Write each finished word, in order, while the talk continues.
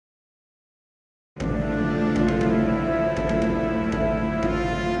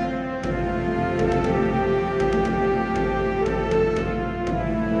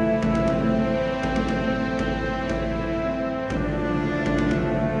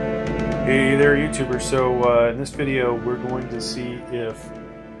Hey there, YouTubers. So in this video we're going to see if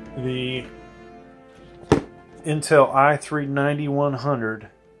the Intel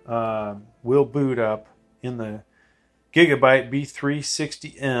i3-9100 will boot up in the Gigabyte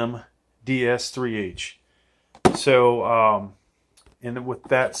B360M DS3H. So and with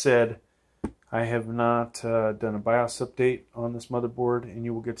that said, I have not done a BIOS update on this motherboard, and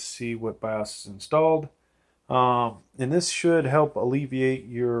you will get to see what BIOS is installed. And this should help alleviate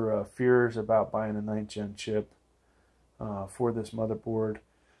your fears about buying a 9th gen chip for this motherboard.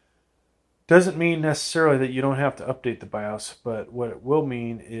 Doesn't mean necessarily that you don't have to update the BIOS, but what it will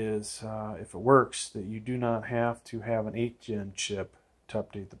mean is, if it works, that you do not have to have an 8th gen chip to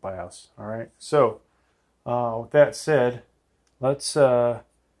update the BIOS. All right. So with that said, let's look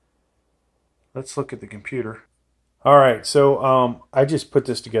at the computer. All right. So I just put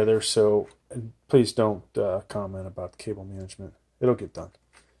this together, so please don't comment about the cable management. It'll get done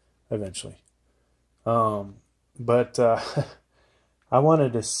eventually. But I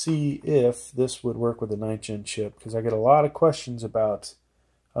wanted to see if this would work with a 9th gen chip, because I get a lot of questions about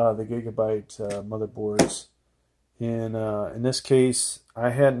the Gigabyte motherboards. And in this case, I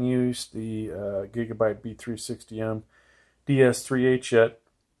hadn't used the Gigabyte B360M DS3H yet.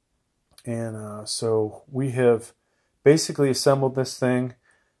 And so we have basically assembled this thing.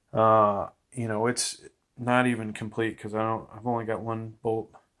 You know, it's not even complete because I've only got one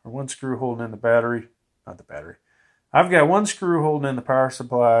bolt or one screw holding in the battery. Not the battery. I've got one screw holding in the power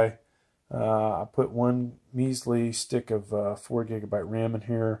supply. I put one measly stick of 4 GB RAM in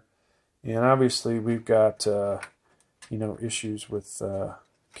here, and obviously we've got you know, issues with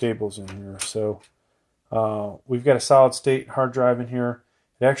cables in here. So we've got a solid state hard drive in here.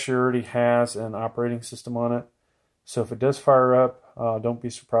 It actually already has an operating system on it. So if it does fire up, don't be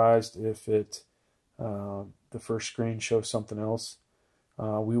surprised if it the first screen shows something else.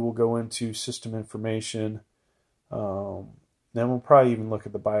 We will go into system information. Then we'll probably even look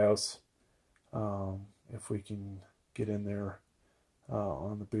at the BIOS if we can get in there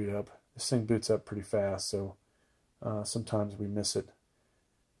on the boot up. This thing boots up pretty fast, so sometimes we miss it.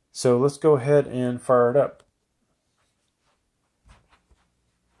 So let's go ahead and fire it up.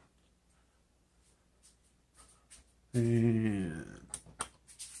 And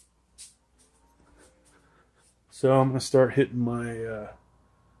so I'm going to start hitting my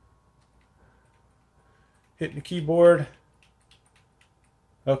hitting the keyboard.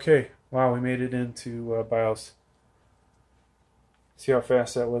 Okay, wow, we made it into BIOS. See how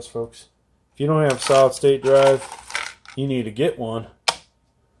fast that was, folks? If you don't have a solid state drive, you need to get one.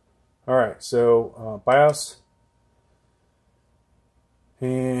 Alright, so BIOS,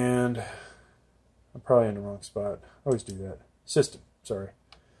 and I'm probably in the wrong spot. I always do that. System, sorry.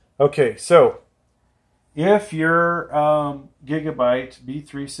 Okay, so if your Gigabyte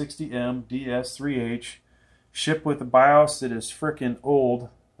B360M DS3H shipped with a BIOS that is frickin' old,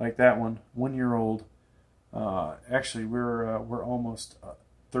 like that one, 1 year old. Actually, we're almost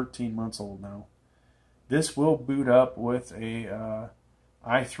 13 months old now. This will boot up with a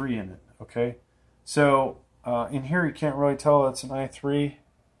i3 in it. Okay, so in here you can't really tell it's an i3.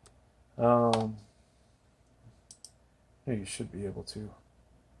 You should be able to.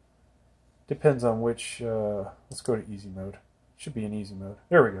 Depends on which. Let's go to easy mode. Should be in easy mode.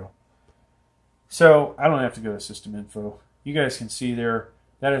 There we go. So I don't have to go to system info. You guys can see there,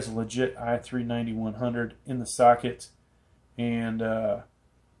 that is a legit i3-9100 in the socket, and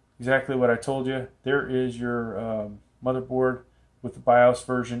exactly what I told you. There is your motherboard with the BIOS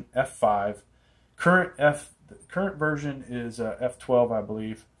version F5. Current version is F12, I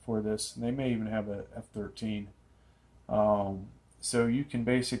believe, for this, and they may even have a F13. So you can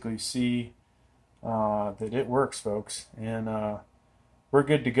basically see that it works, folks, and we're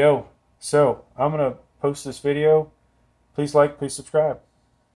good to go. So I'm going to post this video. Please like, please subscribe.